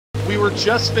we were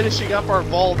just finishing up our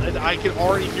vault, and I could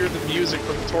already hear the music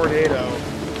from the tornado.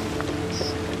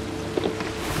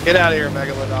 Get out of here,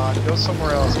 Megalodon. Go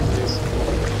somewhere else, please.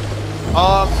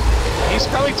 He's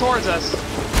coming towards us.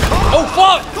 Oh,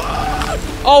 fuck!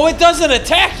 Oh, it doesn't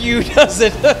attack you, does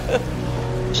it?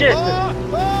 Shit.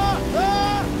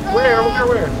 Where?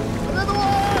 Another one!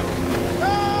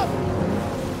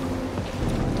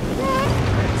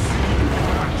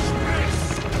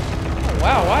 Oh,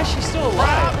 wow, why is she still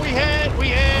alive? We hit!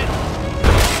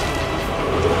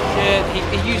 Shit, he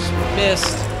used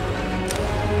missed.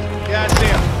 Yeah, I see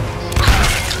him.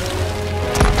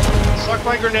 Suck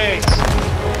my grenades.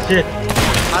 Shit.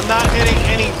 I'm not hitting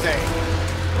anything.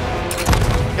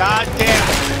 God damn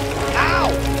it. Ow!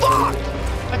 Fuck!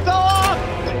 I fell off!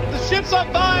 The ship's on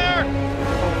fire!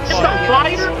 It's on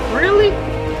fire? Really?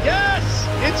 Yes!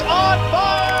 It's on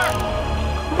fire!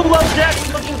 Below deck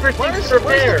looking for things to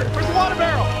repair. Where's the water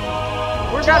barrel?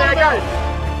 Where's the I water got barrel? it.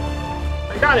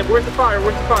 I got it. Where's the fire?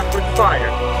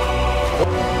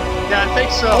 Yeah, I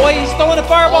think so. Oh, wait, he's throwing a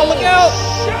fireball, look out!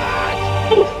 Shit!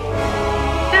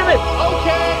 Damn it!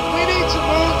 Okay, we need to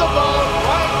move the boat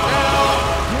right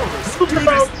now. Move the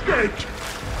boat.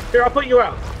 Here, I'll put you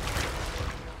out.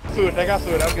 Food, I got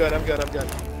food. I'm good.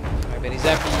 Alright, man, he's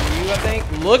after you, I think.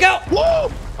 Look out! Whoa!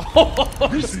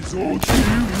 This is all too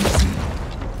easy.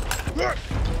 My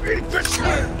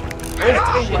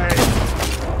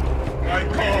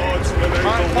cards will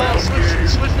Alright, Paul,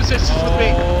 switch positions with me.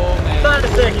 Oh, man. Hold on a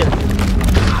second.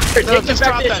 Here, No, take just back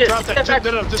drop this that, shit. drop that. Step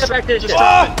back, No, just step back this shit. drop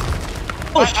it.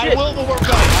 Oh, I shit. will when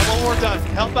we're done.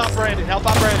 Help out Brandon.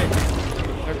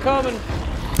 They're coming.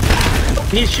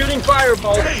 He's shooting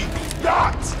fireballs.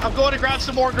 I'm going to grab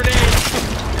some more grenades.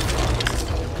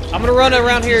 I'm gonna run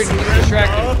around here and get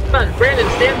distracted. Come on, Brandon,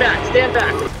 stand back.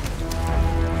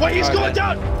 Wait, he's going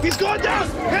down. Hit him.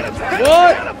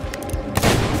 What?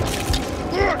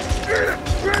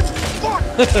 Fuck.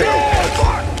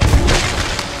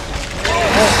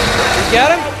 You got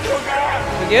him?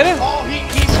 You get him? Oh,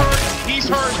 he's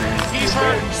hurt.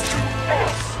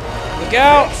 Look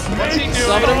out! What's he doing?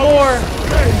 Summon him more.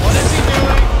 What is he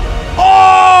doing?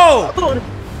 Oh!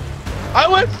 I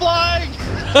went flying.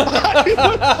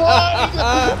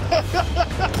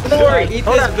 Don't worry. Eat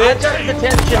Hold this, on, bitch. I've got his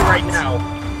attention right now.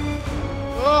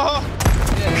 Oh.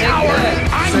 Coward!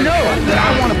 I know that I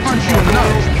want to punch you in the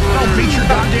nose. I'll beat your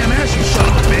goddamn ass, you son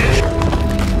of a bitch.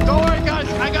 Don't worry, guys.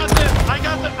 I got this. I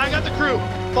got the crew.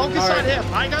 Focus on him.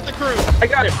 I got the crew. I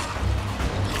got him.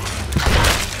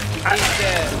 He's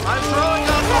dead. I'm throwing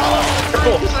up all of the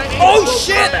crew. Oh,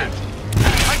 shit!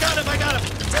 I got him.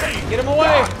 Get him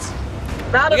away!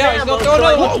 Not Yeah, of he's ammo, gonna so throw I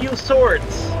another need to use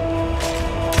swords.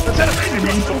 Let's hit him.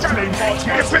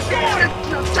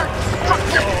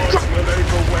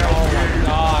 Oh my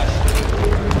gosh.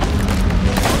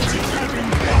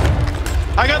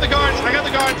 I got the guards.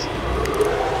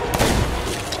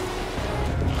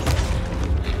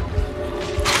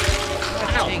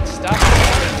 Dang, stop.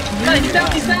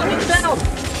 He's down.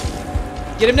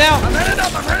 Get him now! I'm heading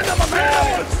up.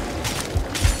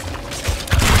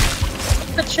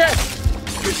 The chest.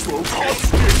 This will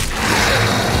cost you.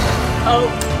 Oh.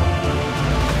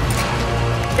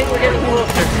 I think we're getting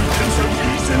closer. So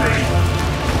easily.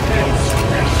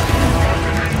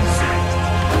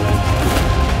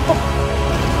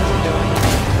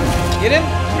 Get him!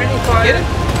 Friendly fire. Get him!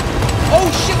 Oh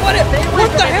shit, what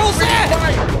the hell's that?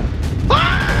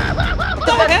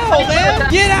 What the hell, man?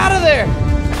 Get out of there!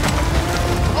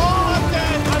 Oh, I'm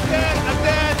dead.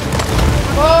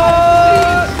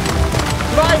 Oh!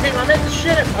 Driving, I'm at the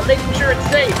ship. I'm making sure it's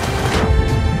safe.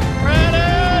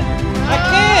 Brandon! I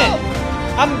can't!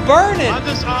 I'm burning! I'm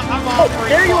Oh, offering.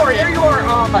 there you are.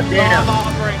 Oh, damn.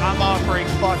 I'm offering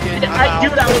fucking. Dude,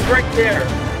 I was right there.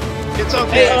 It's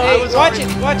okay. Hey,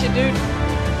 watch it, dude.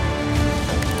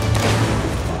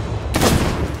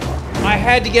 I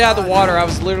had to get out of the water. I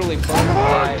was literally burning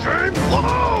alive. Let's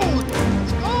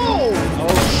go!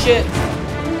 Oh shit!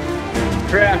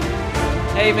 Crap.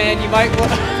 Hey man, you might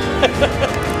want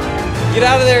get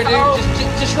out of there, dude. Oh.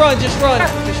 Just run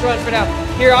for now.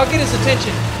 Here, I'll get his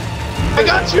attention. I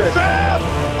got you, fam!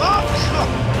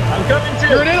 I'm coming too.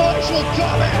 You're an intellectual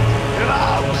comment! And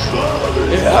I'm coming!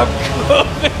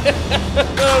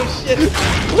 Oh shit!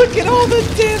 Look at all the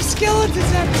damn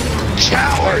skeletons happening.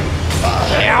 Coward!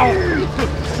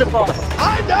 The boss.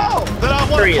 I know that I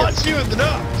want There he to is. punch you in the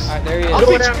nose! Alright, there he is. I'll Hold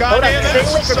beat on, you goddamn Stay away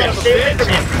ass, from son him. of a Stay away bitch! from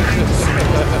him.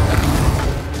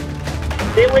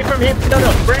 Stay away from him. No,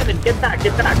 Brandon, get back. I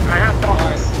have to.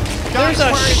 There's a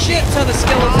shit ton of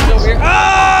skeletons over here. Oh!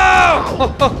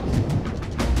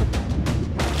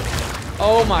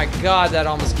 Oh my god, that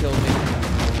almost killed me.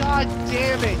 God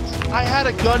damn it! I had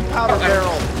a gunpowder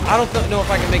barrel. I don't know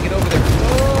if I can make it over there.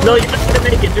 No, you're not gonna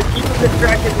make it. Just keep them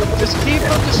distracted. Just keep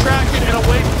them distracted and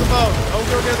away from the boat. Don't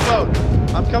go near the boat.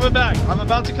 I'm coming back. I'm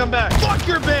about to come back. Fuck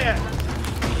your band!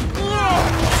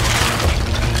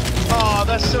 Oh,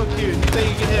 that's so cute. You think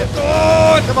you can hit?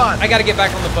 Oh, come on. I gotta get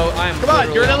back on the boat. I am. Come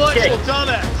on, you're an intellectual Okay.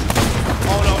 dumbass.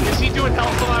 Oh no, is he doing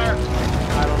hellfire?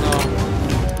 I don't know.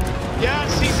 Yes,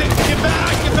 he's in. Get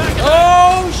back, get back. Get back.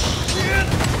 Oh shit!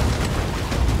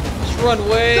 Just run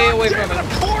way God away damn from it,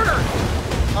 him. a corner.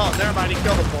 Oh, never mind. He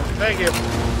killed him for me. Thank you.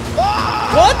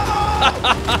 What?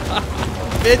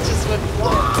 Ben just went.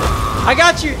 I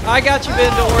got you,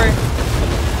 Ben. Don't worry.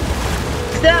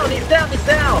 He's down. He's down. He's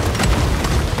down.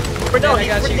 But no, Man, I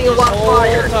he's got you. breathing a Just lot of hold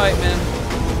fire. tight, man.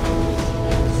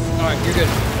 All right, you're good.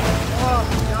 Oh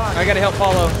God. I gotta help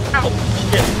follow. Ow,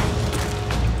 shit.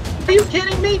 Are you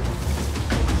kidding me?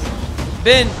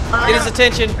 Ben, get his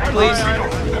attention, please. All right.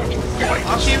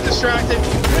 I'll keep distracted.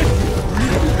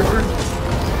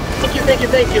 Thank you, thank you,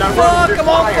 thank you. I'm Fuck, running I'm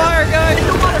through on fire, guys. Get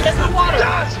the water, get the water.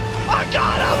 Yes! I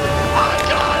got him! I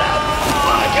got him!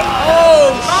 I got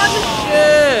Oh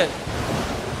shit! him!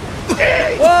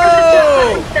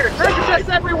 Whoa! Treasure chests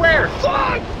everywhere.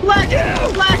 Fuck! Black,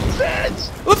 You! black. Bitch!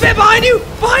 Look, Ben, behind you!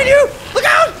 Behind you! Look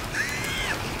out!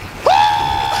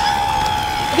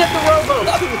 Get the rowboat.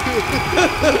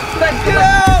 Get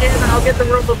out! And I'll get the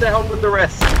rowboat to help with the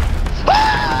rest.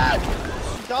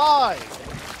 Die!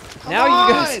 Now Come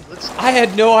you guys, on, let's- I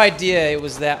had no idea it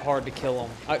was that hard to kill him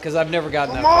because I've never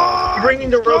gotten that Come far. on! Bringing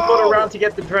the let's rowboat go! around to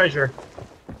get the treasure.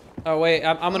 Oh wait,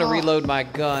 I'm gonna reload my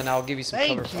gun. I'll give you some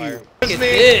Thank cover you. fire. It's Look at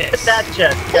me. Get this! that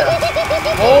chest. Yeah.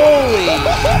 Holy!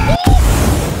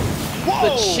 Whoa!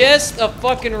 The chest of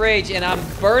fucking rage, and I'm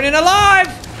burning alive!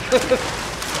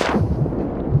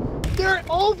 There!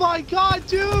 Oh my God,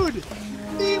 dude!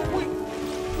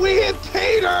 We hit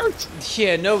tater!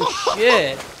 Yeah, no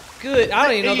shit. Good. I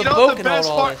don't even know You the what boat can hold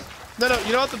all part? this. No,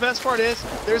 you know what the best part is?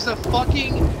 There's an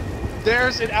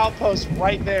outpost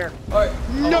right there.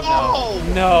 No!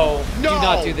 No, do No.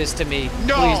 not do this to me.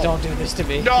 No. Please don't do this to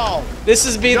me. No! This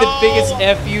is be the No. biggest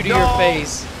F you to your No.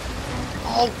 face.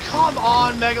 Oh, come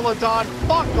on, Megalodon!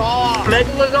 Fuck off!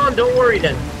 Megalodon, don't worry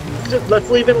then. Let's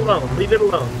leave it alone. Leave it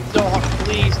alone. No,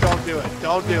 please don't do it.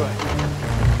 Don't do it.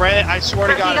 Brandon, I swear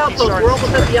to At God, the if he outpost. starts... We're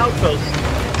almost at the outpost.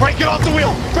 Brandon, get off the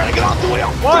wheel! Brandon, get off the wheel!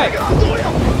 Why? Brandon, get off the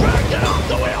wheel! Brandon, get off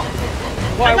the wheel!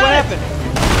 Why? I What got it. happened?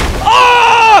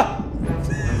 Ah!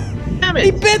 Damn He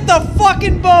it! bit the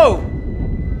fucking boat!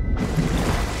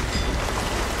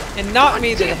 And knocked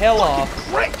me the hell off.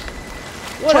 Break!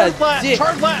 What Turn a flat! dick.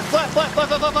 Turn flat! Flat!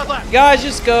 Guys,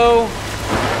 just go. I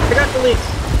got the leaks.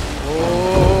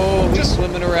 Oh, he's Just-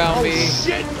 swimming around Oh, me.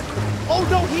 shit! Oh,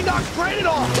 no, he knocked Brandon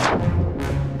off!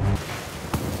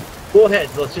 Go ahead.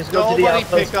 Let's just go to the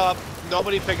outpost.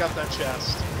 Nobody pick up that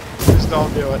chest. Just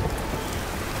don't do it.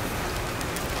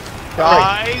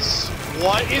 Guys,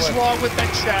 what is wrong with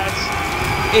that chest?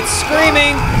 It's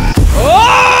screaming.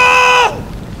 Oh!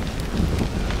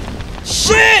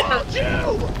 Shit!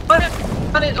 You!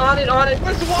 On it.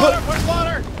 Where's the water? Where's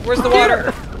water? Where's the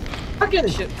water? Fucking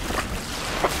Shit.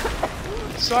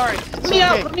 Sorry. Let me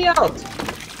out. Let me out.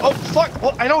 Oh, fuck.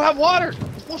 Well, I don't have water.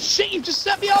 Well, shit, you just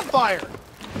set me on fire.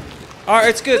 All right,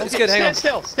 it's good. It's Okay, good. Hang on.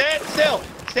 Stand still. Stand still.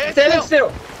 Stand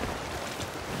still.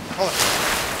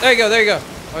 There you go. There you go.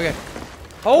 Okay.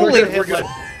 Holy. We're good.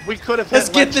 We could have. Let's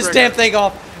get this damn thing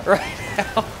off right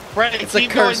now. Brandon, It's a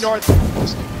keep going curse. north.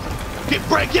 Get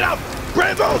out.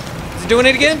 Brandon, move. Is it doing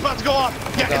it again? It's about to go off.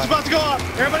 Yeah, God. it's about to go off.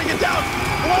 Everybody get down.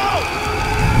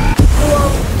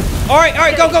 Whoa. All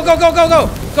right. Go. Go.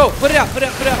 Put it out. Put it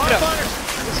out. Fire.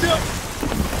 Let's do it.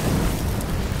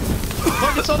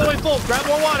 Bucket's all the way full. Grab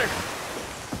more water.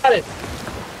 Got it.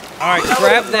 All right.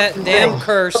 Grab that damn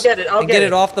curse I'll get it, I'll and get get it.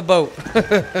 it off the boat.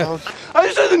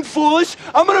 This isn't foolish.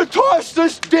 I'm gonna toss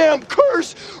this damn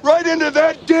curse right into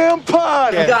that damn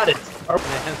pond. You got it.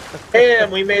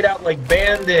 Damn, we made out like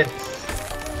bandits.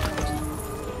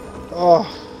 Oh.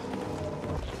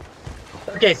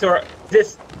 Okay, so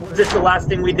was this the last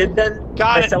thing we did then?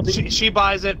 Got By selling- it. She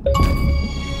buys it.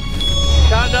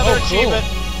 Got another Oh, cool. achievement.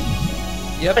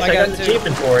 Yep, Yes, I I got got it an too.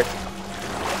 achievement for it.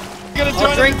 You gotta I'll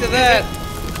join drink to that.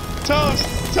 Toast.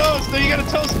 No, you gotta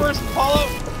toast first, Paulo.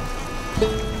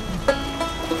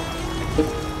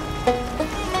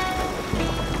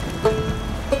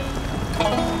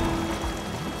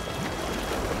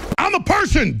 I'm a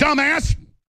person, dumbass.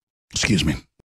 Excuse me.